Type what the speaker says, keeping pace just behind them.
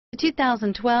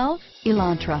2012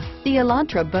 Elantra. The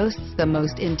Elantra boasts the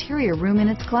most interior room in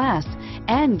its class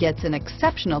and gets an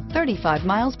exceptional 35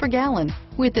 miles per gallon.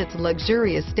 With its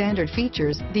luxurious standard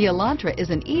features, the Elantra is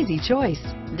an easy choice.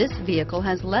 This vehicle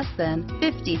has less than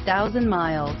 50,000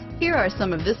 miles. Here are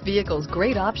some of this vehicle's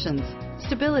great options: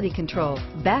 stability control,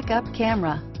 backup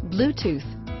camera, Bluetooth,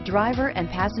 driver and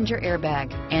passenger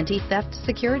airbag, anti-theft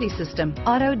security system,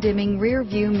 auto-dimming rear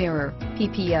view mirror,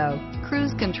 PPO,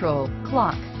 cruise control,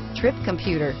 clock, trip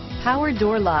computer, power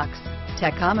door locks,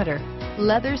 tachometer,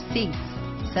 leather seats,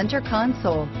 center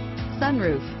console,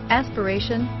 sunroof,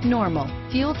 aspiration, normal,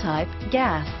 fuel type,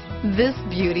 gas. This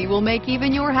beauty will make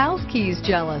even your house keys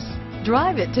jealous.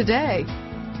 Drive it today.